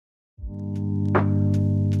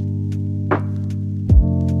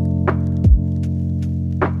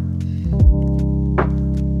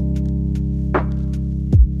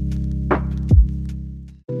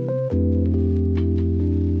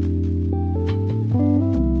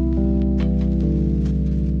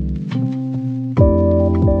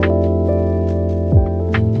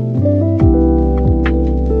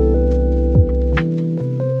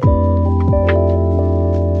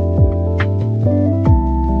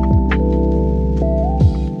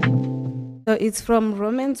it's from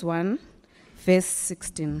Romans 1, verse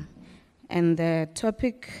 16. And the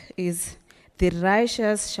topic is, the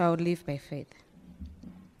righteous shall live by faith.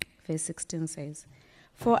 Verse 16 says,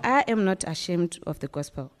 "For I am not ashamed of the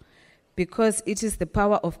gospel, because it is the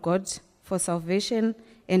power of God for salvation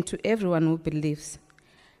and to everyone who believes,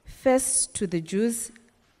 first to the Jews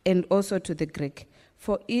and also to the Greek.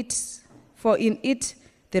 For in it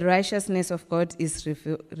the righteousness of God is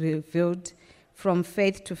revealed from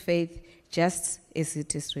faith to faith, just as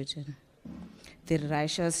it is written, the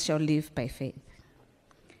righteous shall live by faith."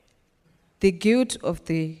 The guilt of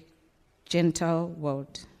the Gentile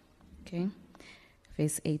world. Okay,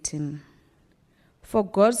 verse 18. "For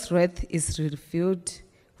God's wrath is revealed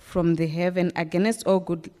from the heaven against all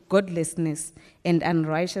godlessness and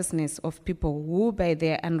unrighteousness of people who by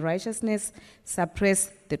their unrighteousness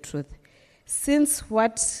suppress the truth. Since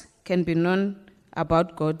what can be known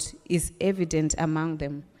about God is evident among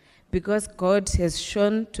them, because God has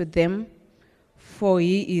shown to them, for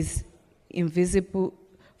his invisible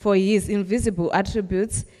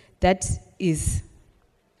attributes, that is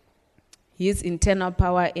his internal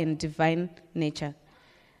power and divine nature,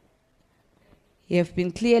 have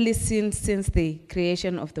been clearly seen since the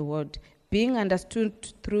creation of the world, being understood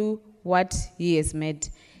through what he has made.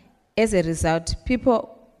 As a result,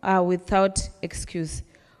 people are without excuse,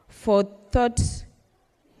 for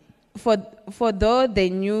though they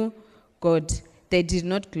knew God, they did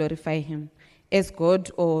not glorify him as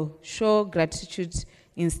God or show gratitude.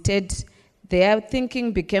 Instead, their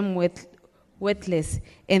thinking became worthless,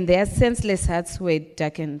 and their senseless hearts were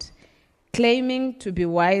darkened. Claiming to be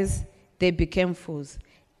wise, they became fools,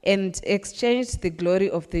 and exchanged the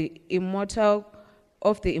glory of the immortal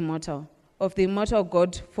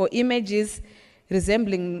God for images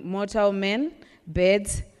resembling mortal men,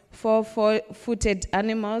 birds, four-footed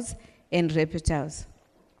animals, and reptiles.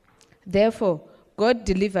 Therefore, God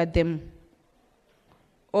delivered them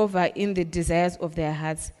over in the desires of their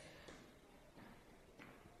hearts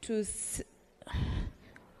to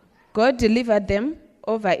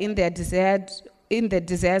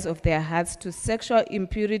sexual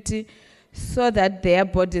impurity, so that their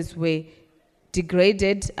bodies were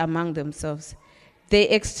degraded among themselves. They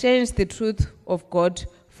exchanged the truth of God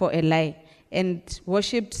for a lie, and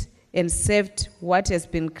worshipped and served what has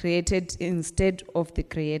been created instead of the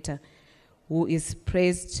Creator, who is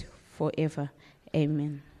praised forever.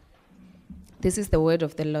 Amen." This is the word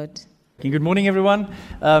of the Lord. Good morning, everyone.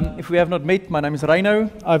 If we have not met, my name is Reino.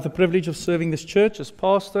 I have the privilege of serving this church as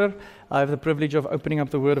pastor. I have the privilege of opening up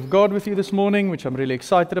the Word of God with you this morning, which I'm really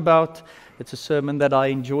excited about. It's a sermon that I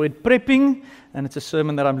enjoyed prepping, and it's a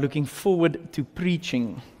sermon that I'm looking forward to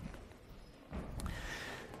preaching.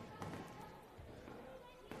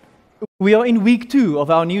 We are in week 2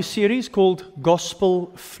 of our new series called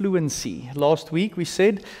Gospel Fluency. Last week we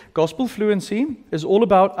said Gospel Fluency is all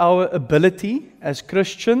about our ability as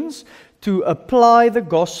Christians to apply the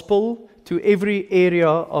gospel to every area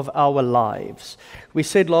of our lives. We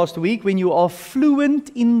said last week, when you are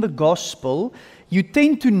fluent in the gospel, you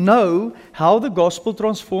tend to know how the gospel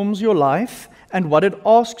transforms your life and what it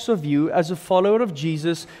asks of you as a follower of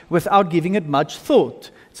Jesus without giving it much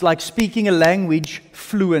thought. It's like speaking a language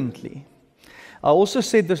fluently. I also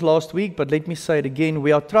said this last week, but let me say it again.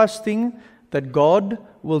 We are trusting that God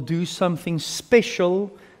will do something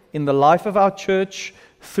special in the life of our church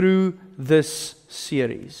through this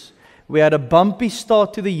series. We had a bumpy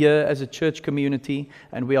start to the year as a church community,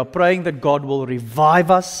 and we are praying that God will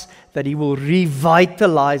revive us, that He will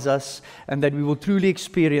revitalize us, and that we will truly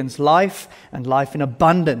experience life, and life in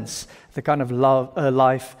abundance, the kind of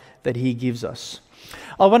life that He gives us.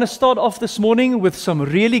 I want to start off this morning with some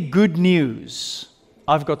really good news.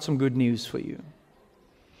 I've got some good news for you.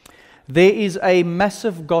 There is a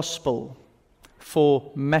massive gospel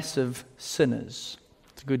for massive sinners.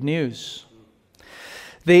 It's good news.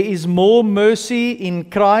 There is more mercy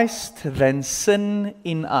in Christ than sin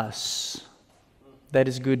in us. That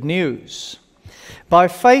is good news. By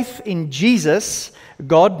faith in Jesus,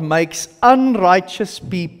 God makes unrighteous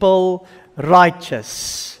people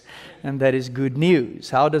righteous. And that is good news.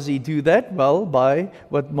 How does He do that? Well, by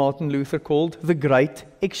what Martin Luther called the great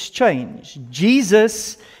exchange.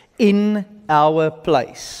 Jesus in our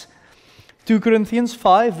place. 2 Corinthians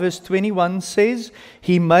 5 verse 21 says,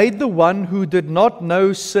 He made the one who did not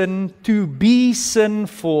know sin to be sin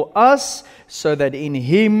for us, so that in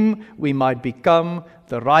Him we might become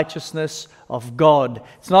the righteousness of God.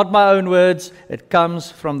 It's not my own words, it comes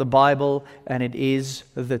from the Bible, and it is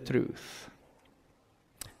the truth.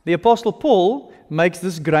 The Apostle Paul makes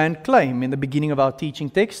this grand claim in the beginning of our teaching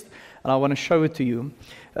text. And I want to show it to you.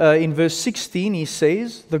 In verse 16, he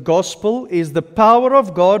says, the gospel is the power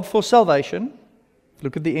of God for salvation.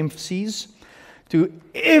 Look at the emphases. To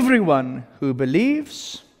everyone who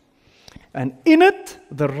believes. And in it,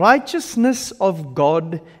 the righteousness of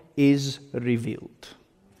God is revealed.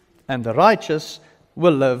 And the righteous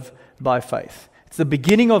will live by faith. It's the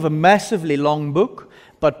beginning of a massively long book,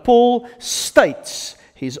 but Paul states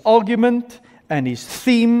his argument and his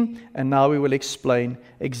theme, and now we will explain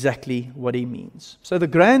exactly what he means. So the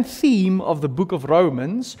grand theme of the book of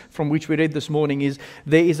Romans, from which we read this morning, is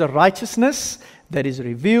there is a righteousness that is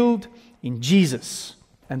revealed in Jesus,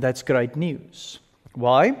 and that's great news.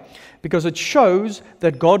 Why? Because it shows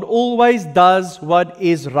that God always does what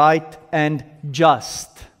is right and just,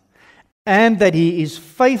 and that He is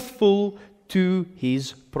faithful to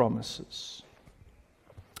His promises.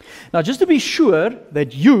 Now, just to be sure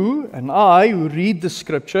that you and I, who read the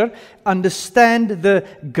Scripture, understand the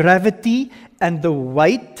gravity and the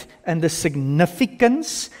weight and the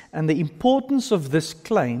significance and the importance of this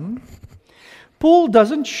claim, Paul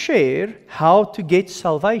doesn't share how to get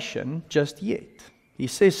salvation just yet. He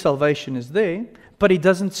says salvation is there, but he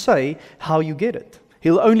doesn't say how you get it.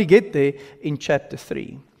 He'll only get there in chapter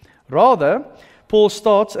 3. Rather, Paul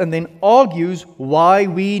starts and then argues why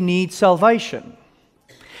we need salvation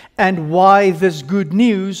and why this good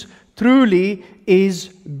news truly is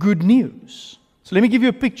good news. So let me give you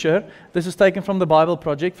a picture. This is taken from the Bible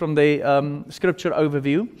Project, from the scripture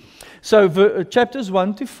overview. So chapters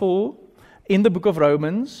 1 to 4 in the book of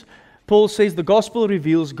Romans, Paul says the gospel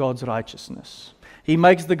reveals God's righteousness. He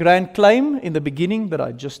makes the grand claim in the beginning that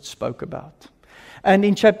I just spoke about. And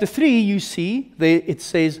in chapter 3, you see, there it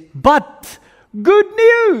says, but good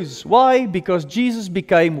news. Why? Because Jesus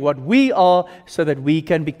became what we are so that we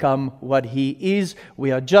can become what He is.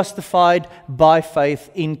 We are justified by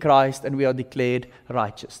faith in Christ and we are declared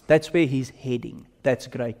righteous. That's where He's heading. That's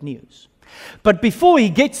great news. But before He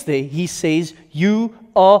gets there, He says, you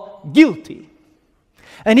are guilty.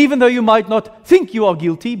 And even though you might not think you are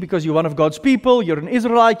guilty because you're one of God's people, you're an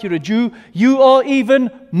Israelite, you're a Jew, you are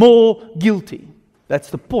even more guilty.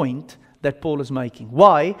 That's the point that Paul is making.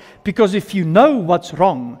 Why? Because if you know what's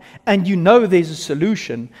wrong and you know there's a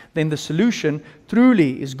solution, then the solution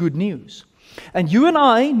truly is good news. And you and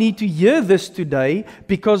I need to hear this today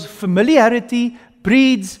because familiarity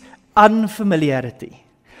breeds unfamiliarity.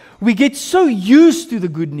 We get so used to the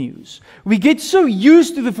good news. We get so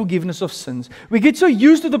used to the forgiveness of sins. We get so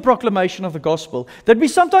used to the proclamation of the gospel that we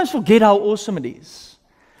sometimes forget how awesome it is.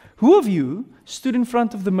 Who of you stood in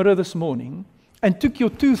front of the mirror this morning and took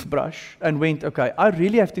your toothbrush and went, okay, I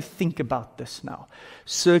really have to think about this now.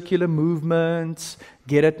 Circular movements,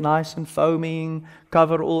 get it nice and foaming,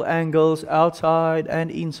 cover all angles, outside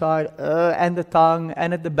and inside, and the tongue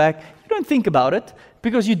and at the back. You don't think about it.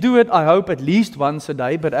 Because you do it, I hope, at least once a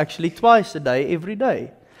day, but actually twice a day, every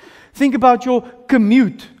day. Think about your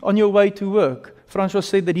commute on your way to work. Francois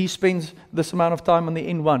said that he spends this amount of time on the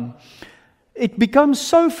N1. It becomes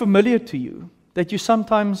so familiar to you that you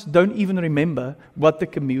sometimes don't even remember what the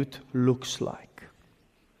commute looks like.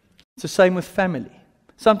 It's the same with family.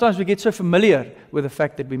 Sometimes we get so familiar with the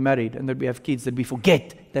fact that we're married and that we have kids that we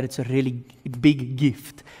forget that it's a really big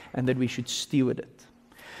gift and that we should steward it.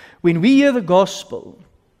 When we hear the gospel,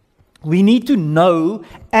 we need to know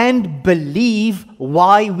and believe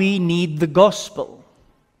why we need the gospel.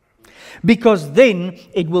 Because then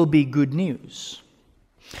it will be good news.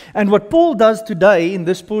 And what Paul does today in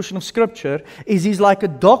this portion of Scripture is he's like a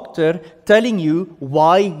doctor telling you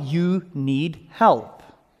why you need help.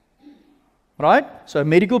 Right? So a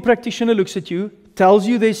medical practitioner looks at you, tells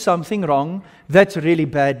you there's something wrong. That's really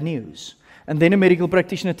bad news. And then a medical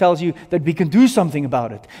practitioner tells you that we can do something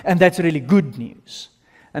about it. And that's really good news.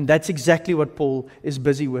 And that's exactly what Paul is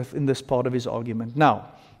busy with in this part of his argument. Now,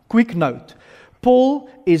 quick note. Paul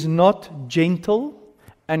is not gentle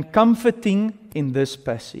and comforting in this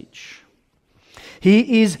passage.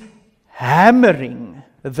 He is hammering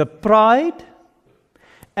the pride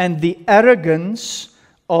and the arrogance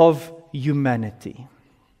of humanity.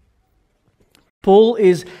 Paul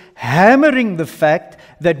is hammering the fact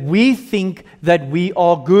that we think that we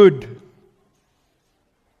are good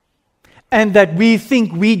and that we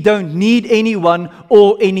think we don't need anyone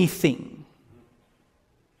or anything.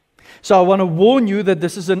 So I want to warn you that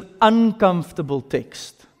this is an uncomfortable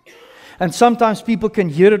text. And sometimes people can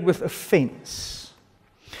hear it with offense.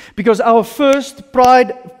 Because our first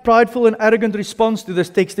prideful and arrogant response to this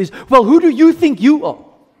text is, well, who do you think you are?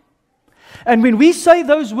 And when we say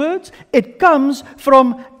those words, it comes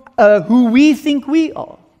from who we think we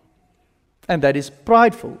are. And that is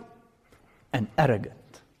prideful and arrogant.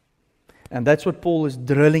 And that's what Paul is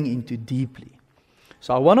drilling into deeply.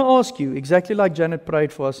 So I want to ask you, exactly like Janet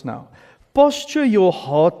prayed for us now, posture your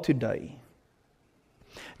heart today.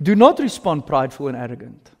 Do not respond prideful and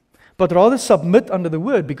arrogant, but rather submit under the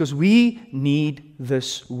word, because we need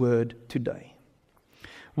this word today.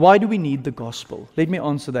 Why do we need the gospel? Let me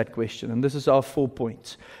answer that question, and this is our 4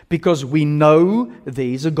 points. Because we know there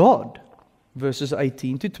is a God, verses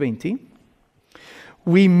 18 to 20.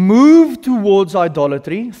 We move towards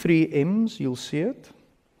idolatry, 3 M's, you'll see it.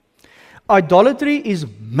 Idolatry is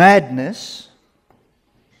madness,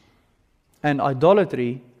 and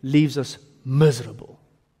idolatry leaves us miserable.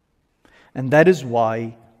 And that is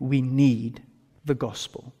why we need the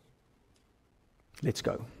gospel. Let's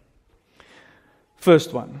go.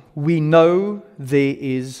 First one, we know there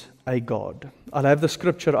is a God. I'll have the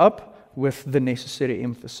scripture up with the necessary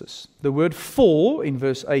emphasis. The word for in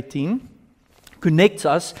verse 18 connects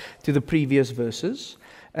us to the previous verses.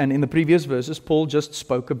 And in the previous verses, Paul just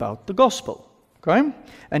spoke about the gospel. Okay?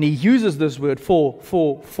 And he uses this word for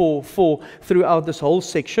throughout this whole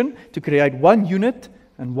section to create one unit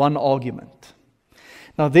and one argument.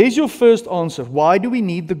 Now, there's your first answer. Why do we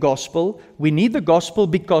need the gospel? We need the gospel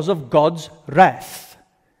because of God's wrath.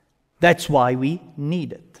 That's why we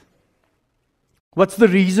need it. What's the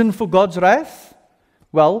reason for God's wrath?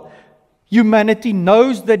 Well, humanity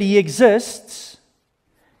knows that He exists,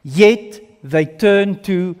 yet they turn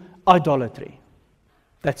to idolatry.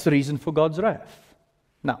 That's the reason for God's wrath.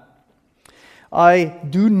 Now, I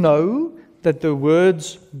do know that the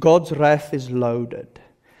words God's wrath is loaded.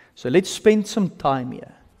 So let's spend some time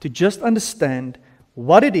here to just understand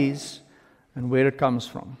what it is and where it comes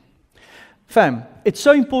from. Fam, it's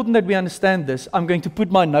so important that we understand this. I'm going to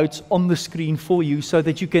put my notes on the screen for you so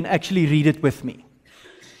that you can actually read it with me.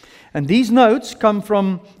 And these notes come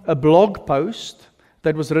from a blog post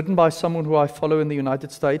that was written by someone who I follow in the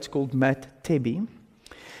United States called Matt Tebbe.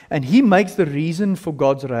 And he makes the reason for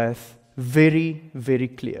God's wrath very, very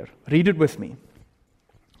clear. Read it with me.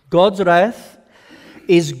 God's wrath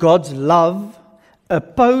is God's love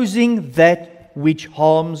opposing that which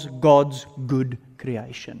harms God's good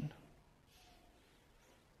creation.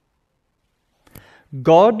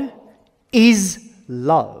 God is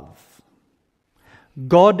love.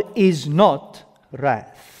 God is not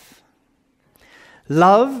wrath.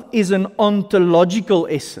 Love is an ontological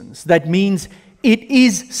essence. That means it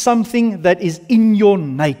is something that is in your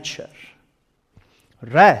nature.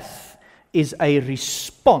 Wrath is a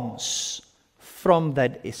response from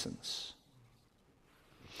that essence.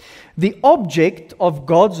 The object of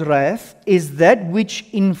God's wrath is that which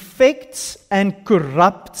infects and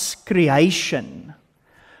corrupts creation,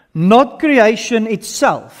 not creation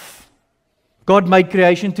itself. God made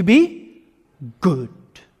creation to be good.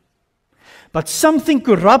 But something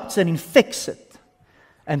corrupts and infects it.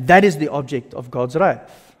 And that is the object of God's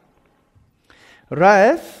wrath.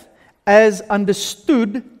 Wrath, as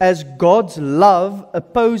understood as God's love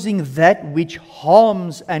opposing that which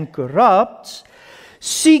harms and corrupts,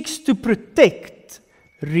 seeks to protect,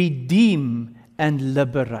 redeem, and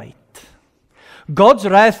liberate. God's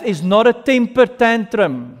wrath is not a temper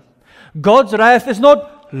tantrum. God's wrath is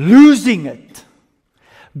not losing it.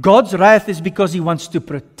 God's wrath is because He wants to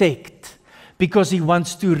protect, because He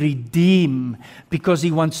wants to redeem, because He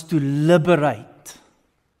wants to liberate.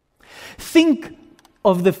 Think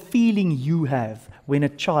of the feeling you have when a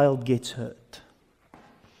child gets hurt.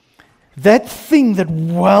 That thing that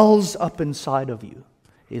wells up inside of you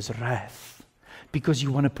is wrath, because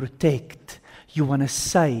you want to protect, you want to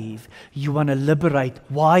save, you want to liberate.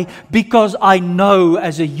 Why? Because I know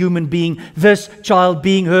as a human being, this child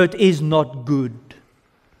being hurt is not good.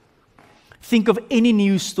 Think of any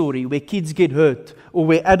news story where kids get hurt or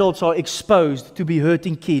where adults are exposed to be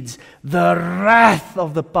hurting kids. The wrath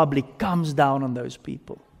of the public comes down on those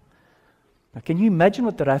people. Now, can you imagine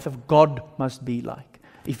what the wrath of God must be like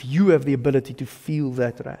if you have the ability to feel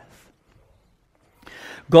that wrath?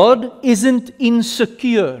 God isn't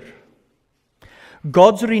insecure.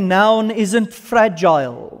 God's renown isn't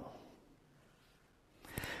fragile.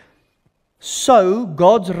 So,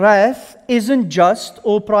 God's wrath isn't just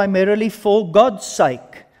or primarily for God's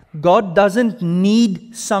sake. God doesn't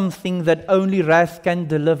need something that only wrath can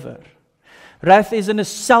deliver. Wrath isn't a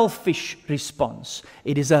selfish response.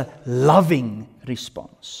 It is a loving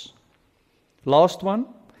response. Last one.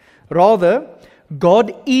 Rather,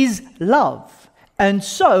 God is love. And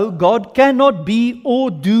so, God cannot be or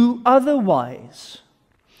do otherwise.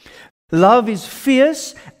 Love is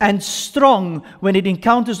fierce and strong when it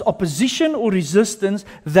encounters opposition or resistance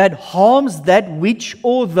that harms that which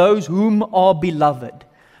or those whom are beloved.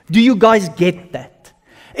 Do you guys get that?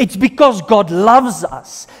 It's because God loves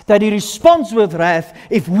us that He responds with wrath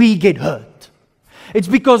if we get hurt. It's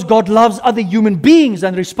because God loves other human beings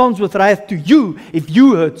and responds with wrath to you if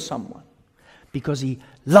you hurt someone. Because He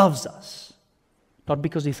loves us. Not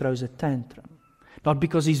because He throws a tantrum. Not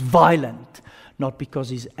because He's violent. Not because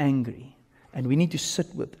He's angry. And we need to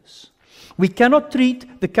sit with this. We cannot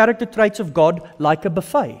treat the character traits of God like a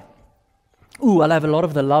buffet. Ooh, I'll have a lot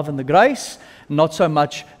of the love and the grace, not so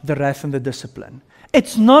much the wrath and the discipline.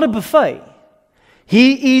 It's not a buffet.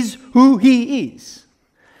 He is who He is.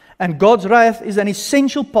 And God's wrath is an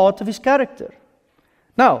essential part of His character.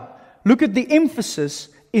 Now, look at the emphasis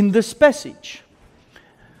in this passage.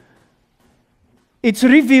 It's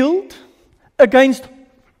revealed against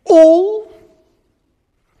all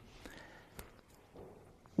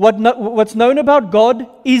what's known about God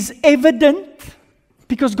is evident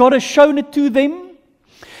because God has shown it to them.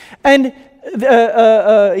 And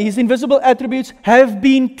His invisible attributes have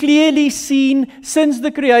been clearly seen since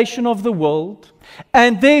the creation of the world.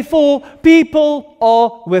 And therefore, people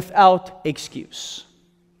are without excuse.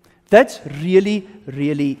 That's really,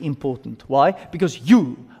 really important. Why? Because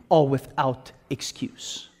you are without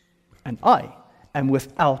excuse. And I am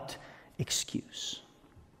without excuse.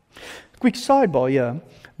 Quick sidebar here.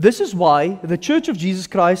 This is why the Church of Jesus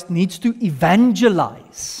Christ needs to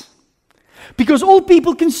evangelize. Because all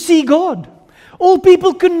people can see God. All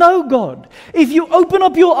people can know God. If you open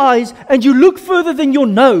up your eyes and you look further than your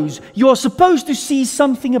nose, you are supposed to see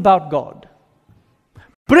something about God.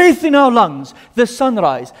 Breath in our lungs, the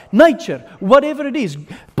sunrise, nature, whatever it is.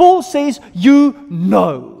 Paul says, you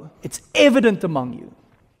know. It's evident among you.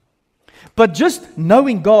 But just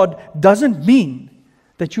knowing God doesn't mean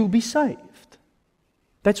that you'll be saved.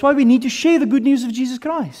 That's why we need to share the good news of Jesus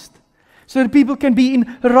Christ, so that people can be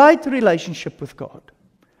in right relationship with God.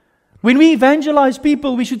 When we evangelize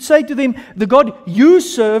people, we should say to them, the God you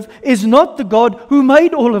serve is not the God who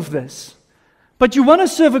made all of this. But you want to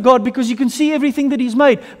serve a God because you can see everything that He's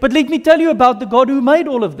made. But let me tell you about the God who made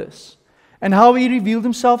all of this and how He revealed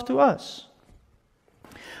Himself to us.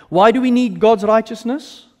 Why do we need God's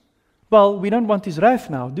righteousness? Well, we don't want His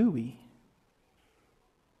wrath now, do we?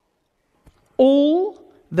 All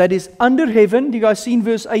that is under heaven, do you guys see in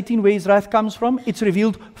verse 18 where His wrath comes from? It's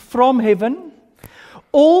revealed from heaven.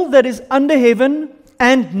 All that is under heaven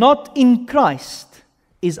and not in Christ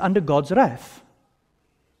is under God's wrath.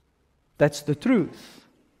 That's the truth.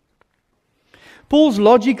 Paul's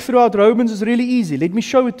logic throughout Romans is really easy. Let me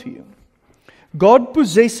show it to you. God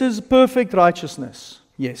possesses perfect righteousness.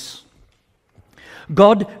 Yes.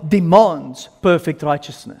 God demands perfect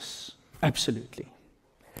righteousness. Absolutely.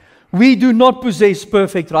 We do not possess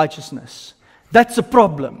perfect righteousness. That's a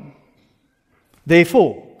problem.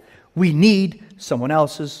 Therefore, we need someone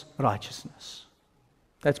else's righteousness.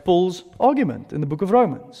 That's Paul's argument in the book of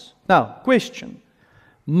Romans. Now, question.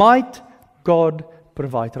 Might God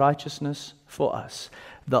provide righteousness for us?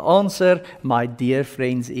 The answer, my dear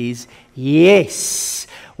friends, is yes.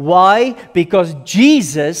 Why? Because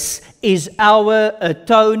Jesus is our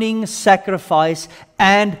atoning sacrifice,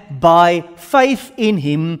 and by faith in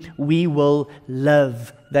Him we will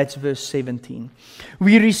live. That's verse 17.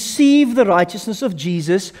 We receive the righteousness of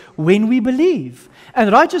Jesus when we believe.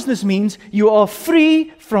 And righteousness means you are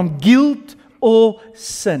free from guilt or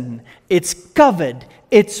sin. It's covered.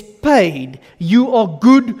 It's paid. You are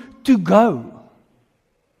good to go.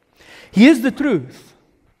 Here's the truth.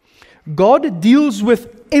 God deals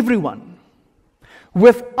with everyone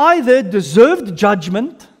with either deserved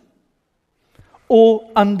judgment or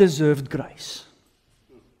undeserved grace.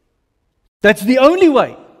 That's the only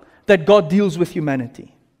way that God deals with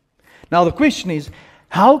humanity. Now the question is,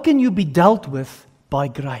 how can you be dealt with by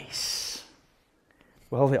grace?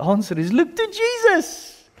 Well, the answer is, look to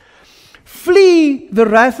Jesus. Flee the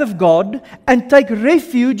wrath of God and take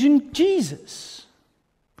refuge in Jesus.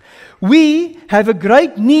 We have a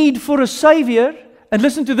great need for a Savior. And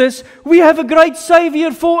listen to this. We have a great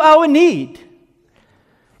Savior for our need.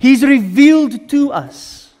 He's revealed to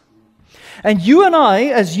us. And you and I,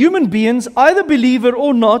 as human beings, either believer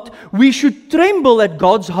or not, we should tremble at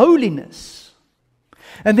God's holiness.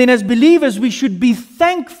 And then as believers, we should be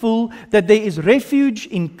thankful that there is refuge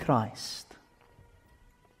in Christ.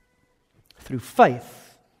 Through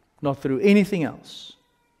faith, not through anything else.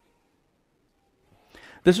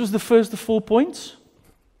 This was the first of 4 points.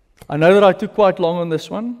 I know that I took quite long on this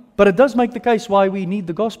one, but it does make the case why we need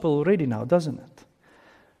the gospel already now, doesn't it?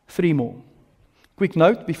 3 more. Quick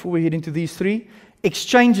note before we head into these 3.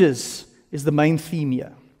 Exchanges is the main theme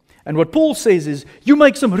here. And what Paul says is, you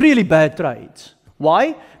make some really bad trades.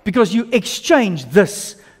 Why? Because you exchange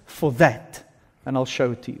this for that. And I'll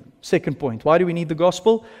show it to you. Second point, why do we need the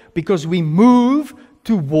gospel? Because we move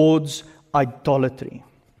towards idolatry.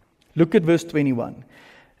 Look at verse 21.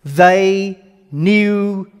 They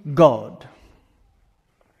knew God.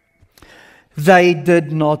 They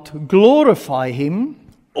did not glorify Him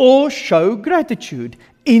or show gratitude.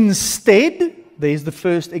 Instead, there's the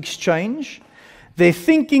first exchange, their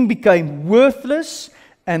thinking became worthless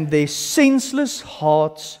and their senseless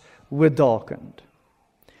hearts were darkened.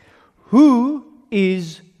 Who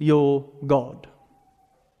is your God?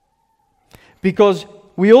 Because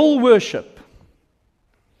we all worship.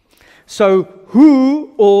 So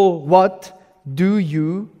who or what do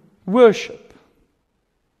you worship?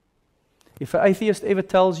 If an atheist ever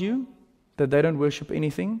tells you that they don't worship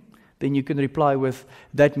anything, then you can reply with,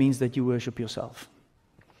 that means that you worship yourself.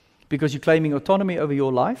 Because you're claiming autonomy over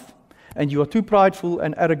your life, and you are too prideful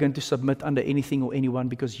and arrogant to submit under anything or anyone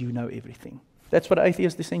because you know everything. That's what an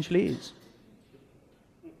atheist essentially is.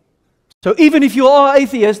 So even if you are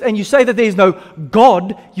atheist and you say that there is no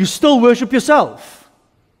God, you still worship yourself.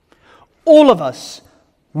 All of us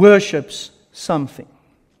worships something.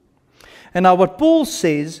 And now what Paul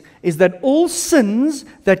says is that all sins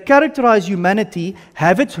that characterize humanity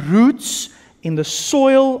have its roots in the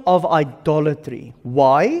soil of idolatry.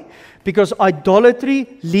 Why? Because idolatry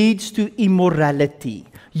leads to immorality.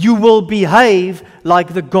 You will behave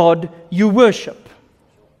like the God you worship.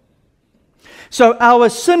 So our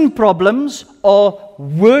sin problems are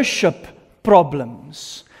worship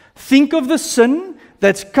problems. Think of the sin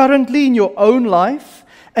that's currently in your own life,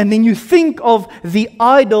 and then you think of the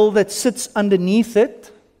idol that sits underneath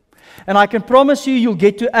it, and I can promise you, you'll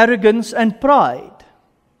get to arrogance and pride.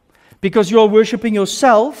 Because you are worshiping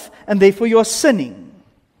yourself, and therefore you are sinning.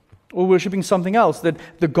 Or worshiping something else that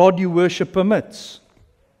the God you worship permits.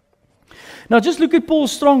 Now just look at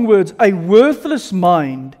Paul's strong words. A worthless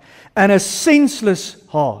mind and a senseless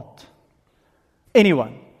heart.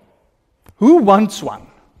 Anyone? Who wants one?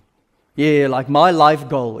 Yeah, like my life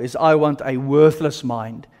goal is I want a worthless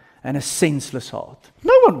mind and a senseless heart.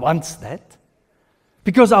 No one wants that.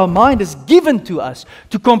 Because our mind is given to us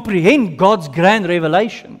to comprehend God's grand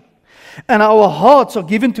revelation. And our hearts are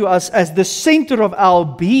given to us as the center of our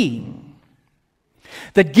being.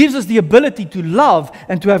 That gives us the ability to love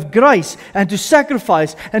and to have grace and to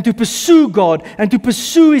sacrifice and to pursue God and to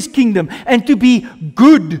pursue His kingdom and to be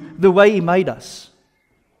good the way He made us.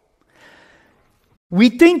 We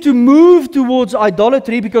tend to move towards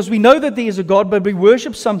idolatry because we know that there is a God, but we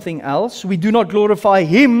worship something else. We do not glorify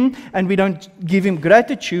Him and we don't give Him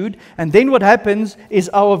gratitude. And then what happens is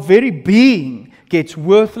our very being gets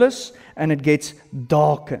worthless and it gets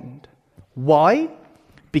darkened. Why?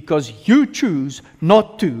 Because you choose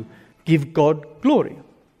not to give God glory.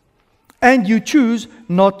 And you choose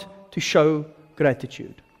not to show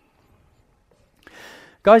gratitude.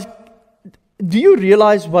 Guys, do you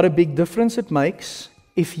realize what a big difference it makes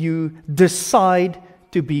if you decide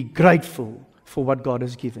to be grateful for what God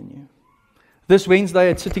has given you? This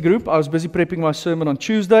Wednesday at City Group, I was busy prepping my sermon on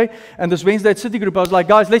Tuesday, and this Wednesday at City Group, I was like,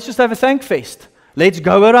 guys, let's just have a thank fest. Let's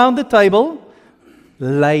go around the table,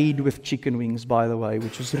 laid with chicken wings, by the way,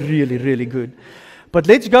 which was really, really good. But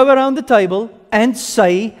let's go around the table and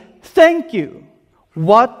say thank you.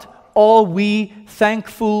 What are we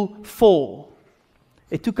thankful for?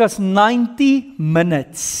 It took us 90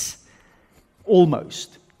 minutes,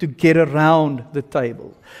 almost, to get around the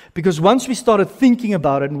table. Because once we started thinking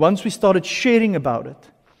about it, and once we started sharing about it,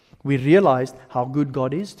 we realized how good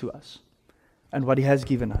God is to us. And what He has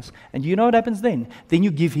given us. And you know what happens then? Then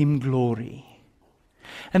you give Him glory.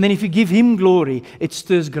 And then if you give Him glory, it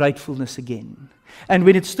stirs gratefulness again. And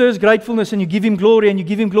when it stirs gratefulness and you give Him glory and you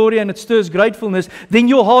give Him glory and it stirs gratefulness, then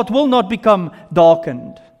your heart will not become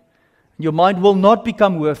darkened. Your mind will not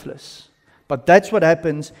become worthless. But that's what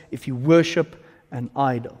happens if you worship an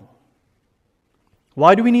idol.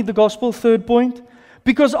 Why do we need the gospel? Third point.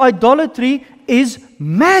 Because idolatry is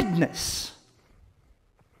madness.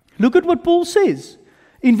 Look at what Paul says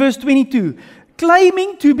in verse 22.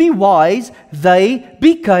 Claiming to be wise, they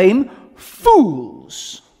became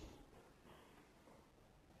fools.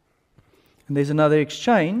 And there's another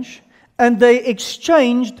exchange. And they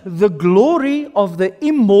exchanged the glory of the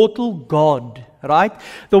immortal God. Right?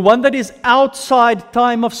 The one that is outside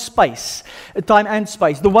time and space.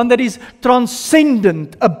 The one that is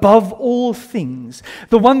transcendent above all things.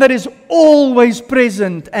 The one that is always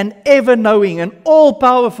present and ever knowing and all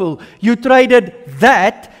powerful. You traded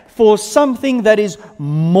that for something that is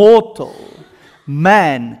mortal.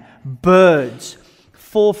 Man, birds,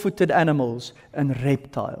 four-footed animals and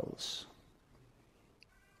reptiles.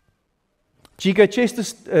 G.K.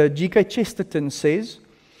 Chesterton says,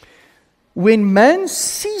 when man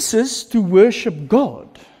ceases to worship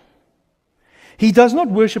God, he does not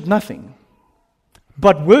worship nothing,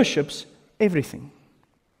 but worships everything.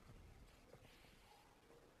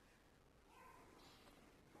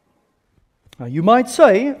 Now, you might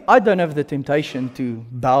say, I don't have the temptation to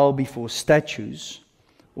bow before statues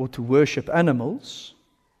or to worship animals.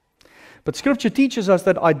 But Scripture teaches us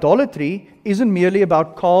that idolatry isn't merely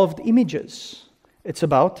about carved images. It's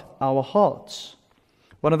about our hearts.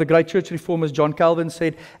 One of the great church reformers, John Calvin,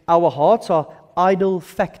 said, our hearts are idol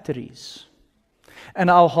factories.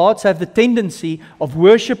 And our hearts have the tendency of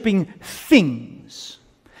worshiping things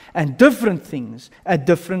and different things at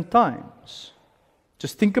different times.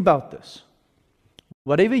 Just think about this.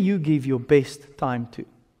 Whatever you give your best time to,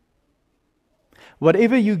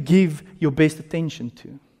 whatever you give your best attention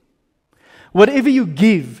to, whatever you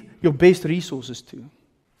give your best resources to,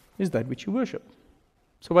 is that which you worship.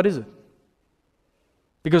 So what is it?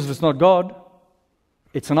 Because if it's not God,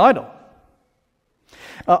 it's an idol.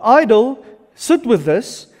 An idol, sit with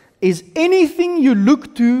this, is anything you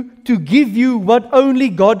look to give you what only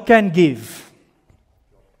God can give.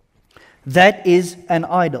 That is an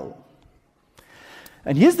idol.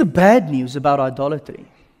 And here's the bad news about idolatry,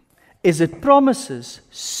 is it promises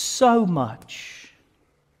so much,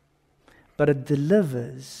 but it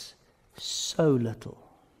delivers so little.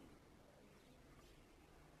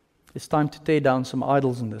 It's time to tear down some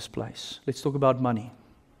idols in this place. Let's talk about money.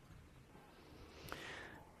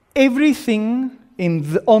 Everything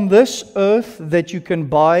on this earth that you can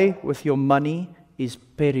buy with your money is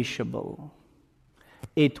perishable.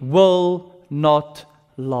 It will not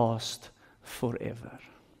last forever.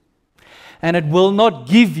 And it will not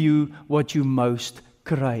give you what you most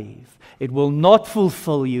crave. It will not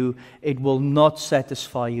fulfill you. It will not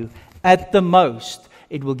satisfy you. At the most,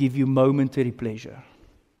 it will give you momentary pleasure.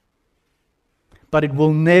 But it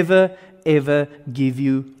will never, ever give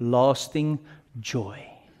you lasting joy.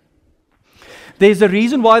 There's a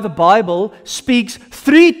reason why the Bible speaks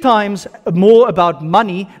 3 times more about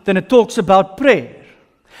money than it talks about prayer.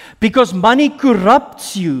 Because money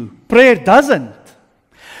corrupts you. Prayer doesn't.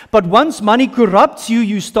 But once money corrupts you,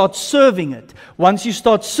 you start serving it. Once you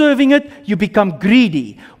start serving it, you become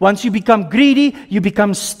greedy. Once you become greedy, you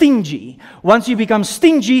become stingy. Once you become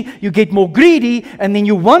stingy, you get more greedy, and then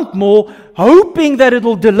you want more, hoping that it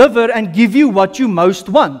will deliver and give you what you most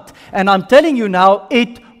want. And I'm telling you now,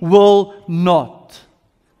 it will not.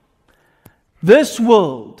 This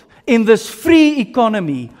world, in this free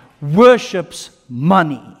economy, worships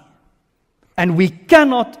money. And we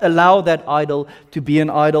cannot allow that idol to be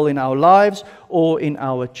an idol in our lives or in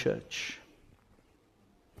our church.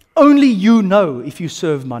 Only you know if you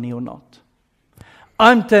serve money or not.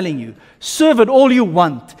 I'm telling you, serve it all you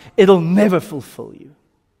want. It'll never fulfill you.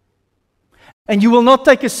 And you will not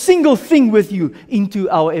take a single thing with you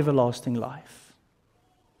into our everlasting life.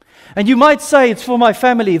 And you might say, it's for my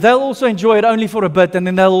family. They'll also enjoy it only for a bit and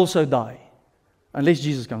then they'll also die. Unless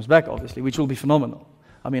Jesus comes back, obviously, which will be phenomenal.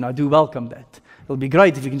 I mean, I do welcome that. It'll be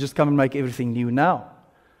great if you can just come and make everything new now.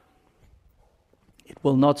 It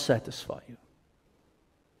will not satisfy you.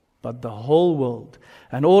 But the whole world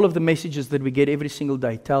and all of the messages that we get every single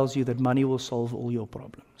day tells you that money will solve all your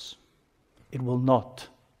problems. It will not.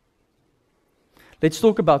 Let's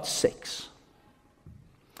talk about sex.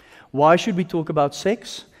 Why should we talk about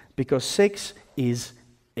sex? Because sex is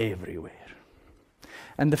everywhere.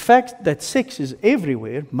 And the fact that sex is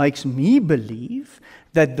everywhere makes me believe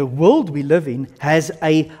that the world we live in has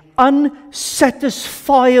an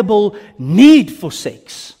unsatisfiable need for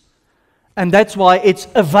sex. And that's why it's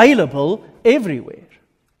available everywhere.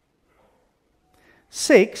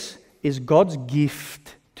 Sex is God's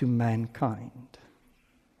gift to mankind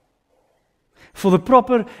for the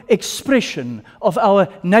proper expression of our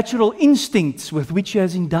natural instincts with which He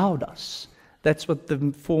has endowed us. That's what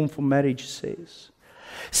the form for marriage says.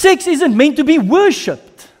 Sex isn't meant to be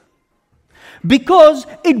worshipped because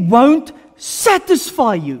it won't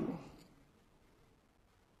satisfy you.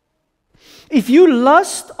 If you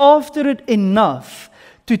lust after it enough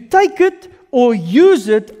to take it or use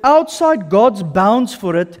it outside God's bounds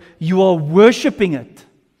for it, you are worshipping it.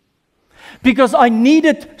 Because I need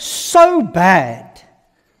it so bad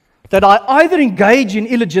that I either engage in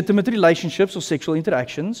illegitimate relationships or sexual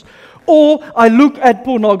interactions, or I look at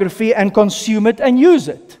pornography and consume it and use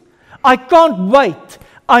it. I can't wait.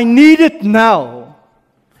 I need it now.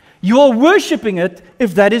 You are worshipping it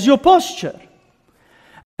if that is your posture.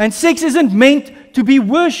 And sex isn't meant to be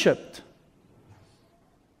worshipped.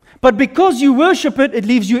 But because you worship it, it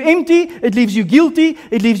leaves you empty, it leaves you guilty,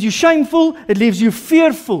 it leaves you shameful, it leaves you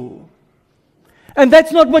fearful. And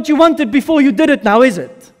that's not what you wanted before you did it now, is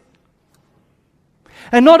it?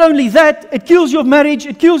 And not only that, it kills your marriage,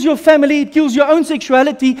 it kills your family, it kills your own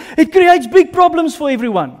sexuality. It creates big problems for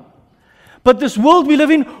everyone. But this world we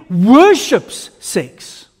live in worships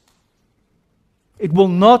sex. It will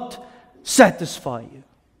not satisfy you.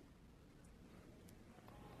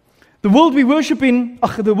 The world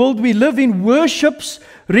we live in worships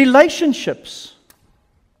relationships.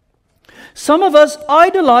 Some of us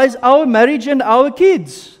idolize our marriage and our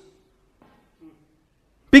kids.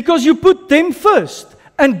 Because you put them first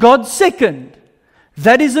and God second.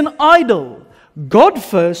 That is an idol. God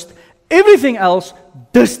first, everything else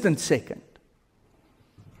distant second.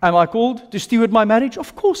 Am I called to steward my marriage?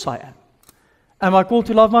 Of course I am. Am I called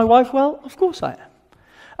to love my wife well? Of course I am.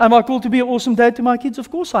 Am I called to be an awesome dad to my kids? Of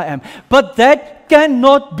course I am. But that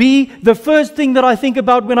cannot be the first thing that I think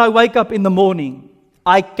about when I wake up in the morning.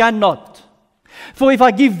 I cannot. For if I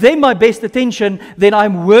give them my best attention, then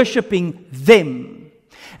I'm worshipping them.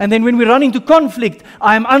 And then when we run into conflict,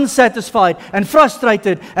 I am unsatisfied and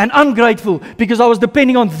frustrated and ungrateful because I was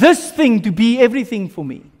depending on this thing to be everything for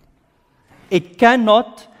me. It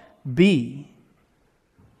cannot be.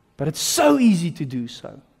 But it's so easy to do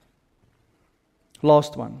so.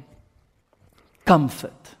 Last one.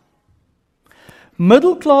 Comfort.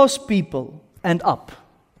 Middle class people and up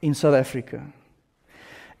in South Africa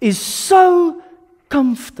is so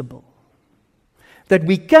comfortable that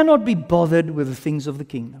we cannot be bothered with the things of the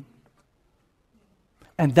kingdom.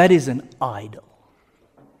 And that is an idol.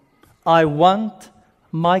 I want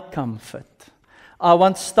my comfort. I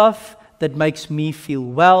want stuff that makes me feel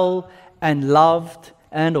well and loved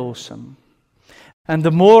and awesome. And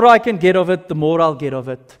the more I can get of it, the more I'll get of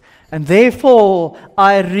it. And therefore,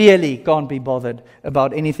 I really can't be bothered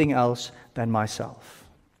about anything else than myself.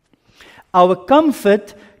 Our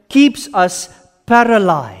comfort keeps us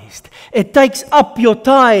paralyzed. It takes up your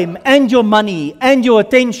time and your money and your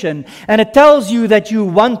attention, and it tells you that you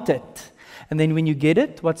want it. And then when you get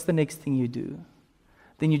it, what's the next thing you do?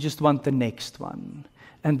 Then you just want the next one,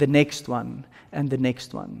 and the next one, and the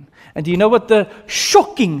next one. And do you know what the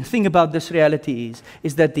shocking thing about this reality is?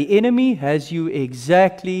 Is that the enemy has you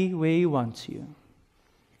exactly where he wants you.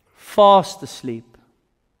 Fast asleep.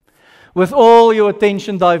 With all your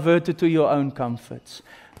attention diverted to your own comforts.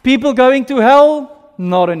 People going to hell,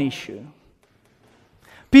 not an issue.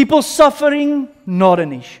 People suffering, not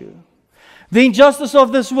an issue. The injustice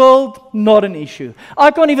of this world, not an issue. I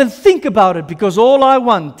can't even think about it because all I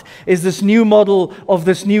want is this new model of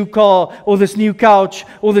this new car, or this new couch,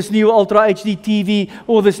 or this new Ultra HD TV,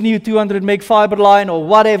 or this new 200 meg fiber line, or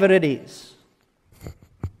whatever it is.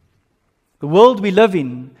 The world we live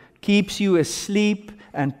in keeps you asleep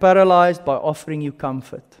and paralyzed by offering you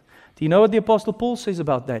comfort. Do you know what the Apostle Paul says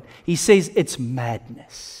about that? He says it's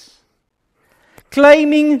madness.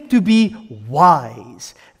 Claiming to be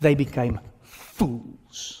wise, they became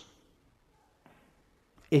fools.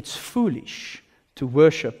 It's foolish to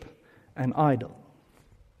worship an idol.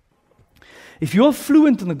 If you're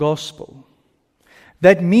fluent in the gospel,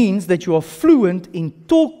 that means that you are fluent in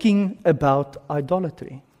talking about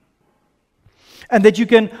idolatry. And that you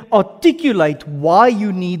can articulate why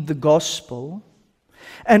you need the gospel,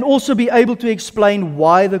 and also be able to explain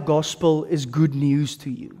why the gospel is good news to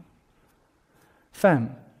you.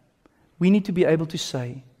 Fam, we need to be able to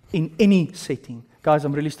say, in any setting, guys,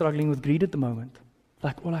 I'm really struggling with greed at the moment.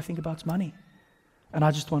 Like, all I think about is money. And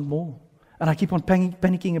I just want more. And I keep on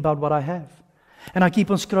panicking about what I have. And I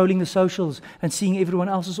keep on scrolling the socials and seeing everyone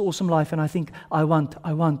else's awesome life. And I think, I want.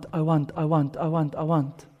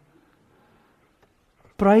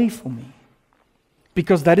 Pray for me.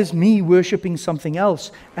 Because that is me worshiping something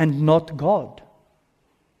else and not God.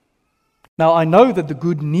 Now, I know that the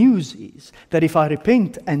good news is that if I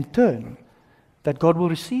repent and turn, that God will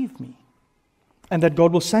receive me. And that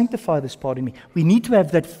God will sanctify this part in me. We need to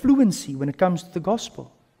have that fluency when it comes to the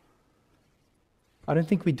gospel. I don't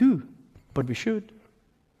think we do, but we should.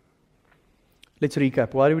 Let's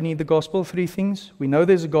recap. Why do we need the gospel? 3 things. We know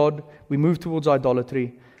there's a God. We move towards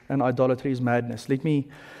idolatry. And idolatry is madness. Let me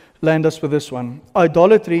land us with this one.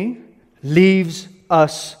 Idolatry leaves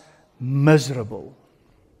us miserable.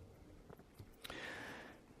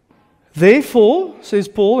 Therefore, says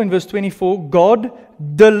Paul in verse 24, God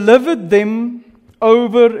delivered them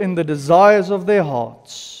over in the desires of their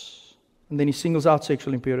hearts. And then he singles out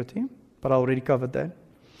sexual impurity, but I already covered that.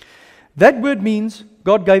 That word means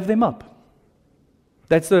God gave them up.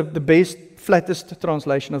 That's the best, flattest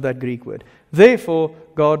translation of that Greek word. Therefore,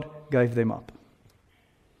 God gave them up.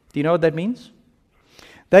 Do you know what that means?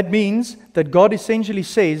 That means that God essentially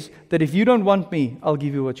says that if you don't want me, I'll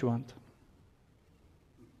give you what you want.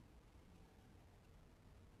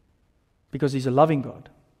 Because He's a loving God.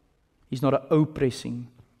 He's not an oppressing,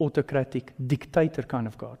 autocratic, dictator kind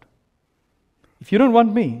of God. If you don't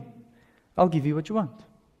want me, I'll give you what you want.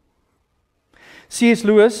 C.S.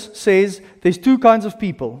 Lewis says there's two kinds of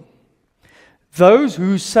people. Those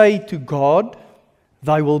who say to God,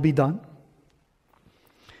 thy will be done.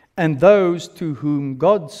 And those to whom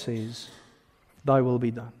God says, thy will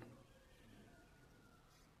be done.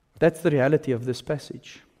 That's the reality of this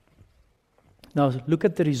passage. Now look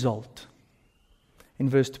at the result in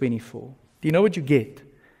verse 24. Do you know what you get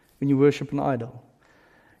when you worship an idol?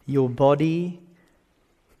 Your body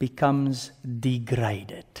becomes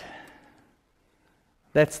degraded.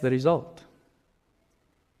 That's the result.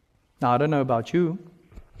 Now, I don't know about you,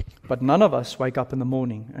 but none of us wake up in the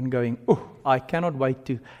morning and going, oh, I cannot wait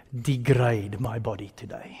to degrade my body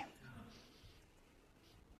today.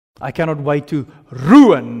 I cannot wait to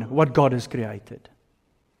ruin what God has created.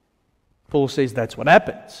 Paul says that's what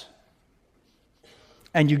happens.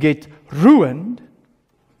 And you get ruined,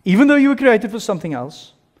 even though you were created for something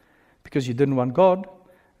else, because you didn't want God.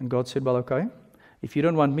 And God said, well, okay, if you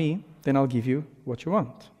don't want me, then I'll give you what you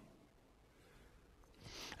want.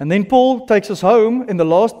 And then Paul takes us home in the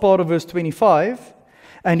last part of verse 25,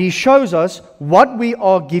 and he shows us what we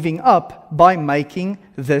are giving up by making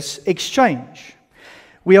this exchange.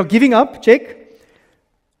 We are giving up, check,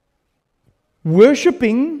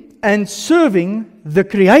 worshiping and serving the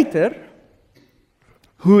Creator,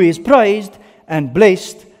 who is praised and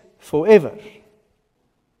blessed forever.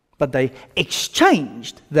 But they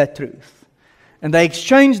exchanged that truth. And they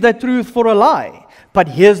exchanged that truth for a lie. But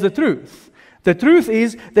here's the truth. The truth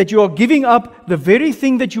is that you are giving up the very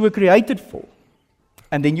thing that you were created for.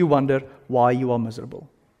 And then you wonder why you are miserable.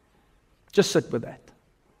 Just sit with that.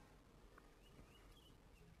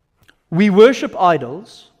 We worship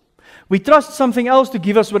idols. We trust something else to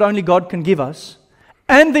give us what only God can give us.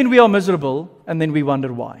 And then we are miserable. And then we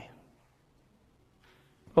wonder why.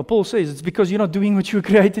 Well, Paul says it's because you're not doing what you were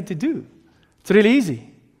created to do. It's really easy.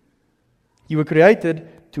 You were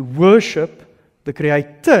created to worship the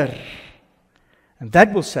Creator. And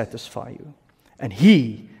that will satisfy you. And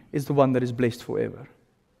He is the one that is blessed forever.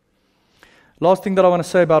 Last thing that I want to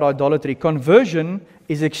say about idolatry. Conversion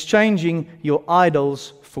is exchanging your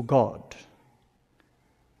idols for God.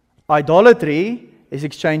 Idolatry is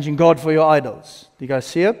exchanging God for your idols. Do you guys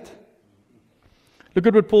see it? Look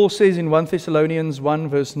at what Paul says in 1 Thessalonians 1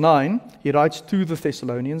 verse 9. He writes to the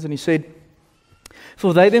Thessalonians and he said,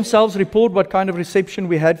 for they themselves report what kind of reception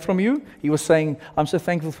we had from you. He was saying, I'm so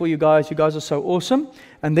thankful for you guys. You guys are so awesome.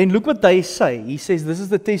 And then look what they say. He says, this is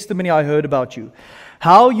the testimony I heard about you.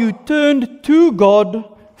 How you turned to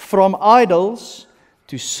God from idols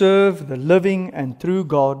to serve the living and true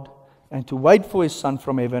God and to wait for His Son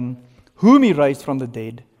from heaven, whom He raised from the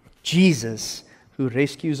dead, Jesus, who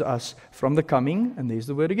rescues us from the coming, and there's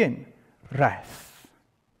the word again, wrath.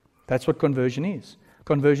 That's what conversion is.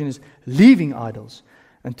 Conversion is leaving idols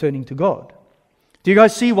and turning to God. Do you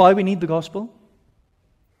guys see why we need the gospel?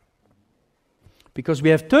 Because we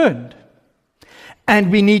have turned.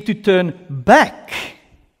 And we need to turn back.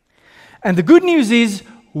 And the good news is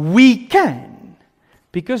we can.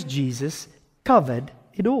 Because Jesus covered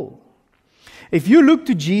it all. If you look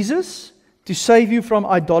to Jesus to save you from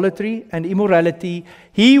idolatry and immorality,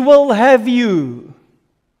 He will have you.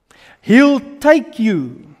 He'll take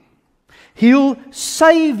you. He'll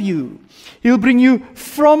save you. He'll bring you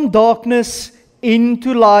from darkness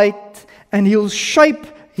into light, and He'll shape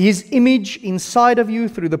His image inside of you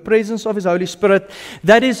through the presence of His Holy Spirit.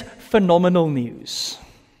 That is phenomenal news.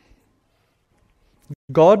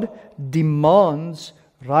 God demands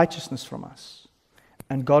righteousness from us.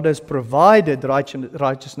 And God has provided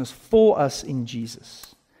righteousness for us in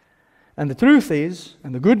Jesus. And the truth is,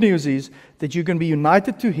 and the good news is, that you can be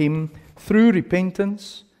united to Him through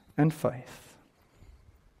repentance and faith.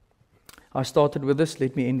 I started with this,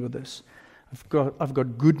 let me end with this. I've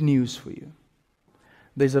got good news for you.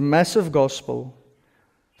 There's a massive gospel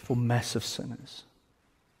for massive sinners.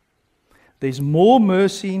 There's more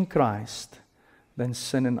mercy in Christ than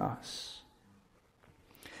sin in us.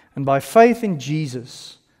 And by faith in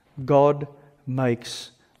Jesus, God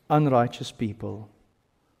makes unrighteous people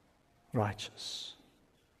righteous.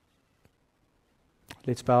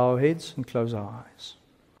 Let's bow our heads and close our eyes.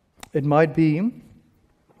 It might be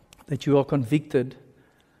that you are convicted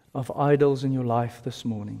of idols in your life this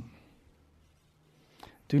morning.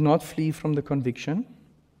 Do not flee from the conviction.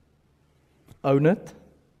 Own it,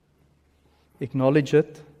 acknowledge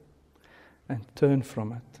it, and turn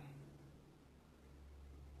from it.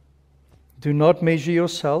 Do not measure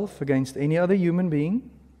yourself against any other human being.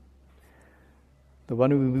 The one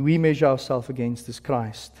who we measure ourselves against is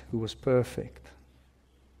Christ, who was perfect.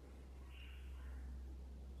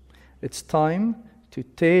 It's time to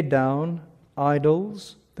tear down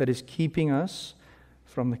idols that is keeping us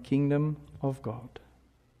from the kingdom of God.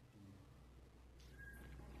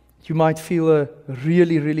 You might feel a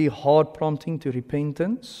really, really hard prompting to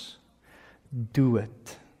repentance. Do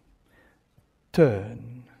it.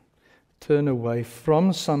 Turn away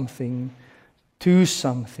from something to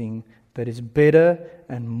something that is better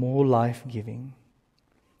and more life-giving.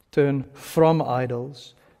 Turn from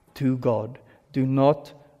idols to God. Do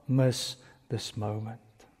not miss this moment.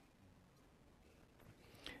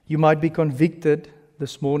 You might be convicted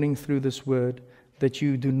this morning through this word that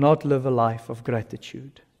you do not live a life of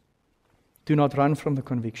gratitude. Do not run from the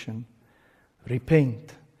conviction.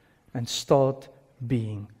 Repent and start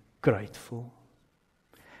being grateful.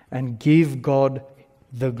 And give God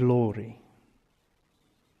the glory.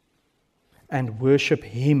 And worship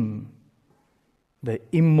Him, the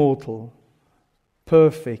immortal,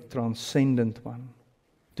 perfect, transcendent one.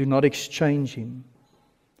 Do not exchange Him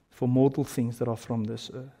for mortal things that are from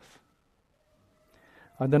this earth.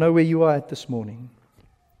 I don't know where you are at this morning,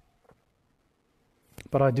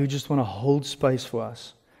 but I do just want to hold space for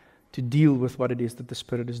us to deal with what it is that the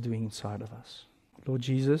Spirit is doing inside of us. Lord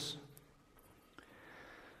Jesus,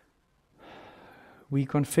 we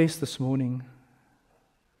confess this morning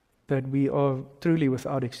that we are truly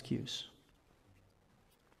without excuse,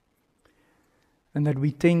 and that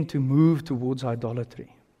we tend to move towards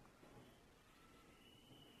idolatry.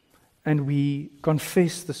 And we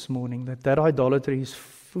confess this morning that that idolatry is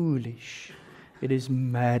foolish, it is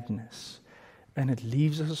madness, and it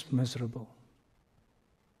leaves us miserable.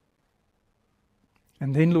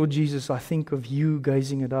 And then, Lord Jesus, I think of you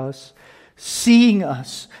gazing at us, seeing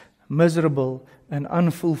us miserable and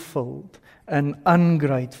unfulfilled and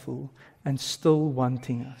ungrateful and still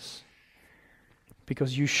wanting us.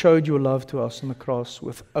 Because you showed your love to us on the cross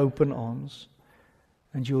with open arms,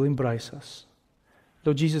 and you'll embrace us.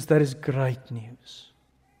 Lord Jesus, that is great news.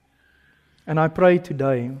 And I pray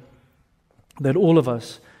today that all of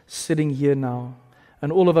us sitting here now,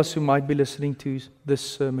 and all of us who might be listening to this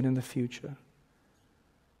sermon in the future,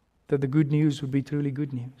 that the good news would be truly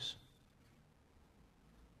good news.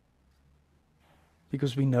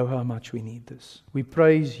 Because we know how much we need this. We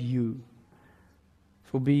praise you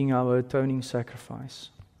for being our atoning sacrifice.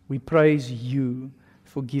 We praise you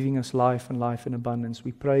for giving us life and life in abundance.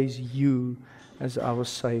 We praise you as our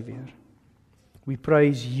Savior. We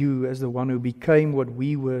praise you as the one who became what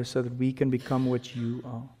we were so that we can become what you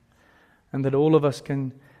are. And that all of us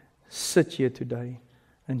can sit here today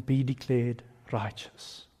and be declared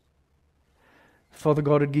righteous. Father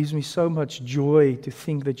God, it gives me so much joy to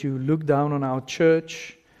think that you look down on our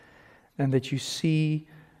church and that you see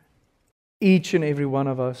each and every one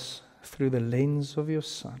of us through the lens of your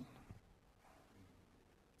Son.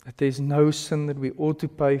 That there's no sin that we ought to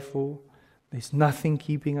pay for. There's nothing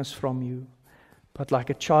keeping us from you. But like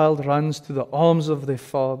a child runs to the arms of their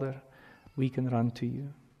father, we can run to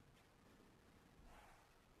you.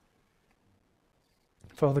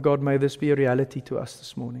 Father God, may this be a reality to us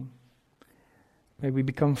this morning. May we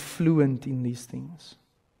become fluent in these things.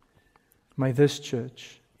 May this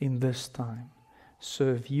church, in this time,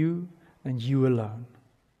 serve you and you alone.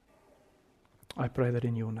 I pray that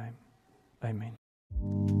in your name. Amen.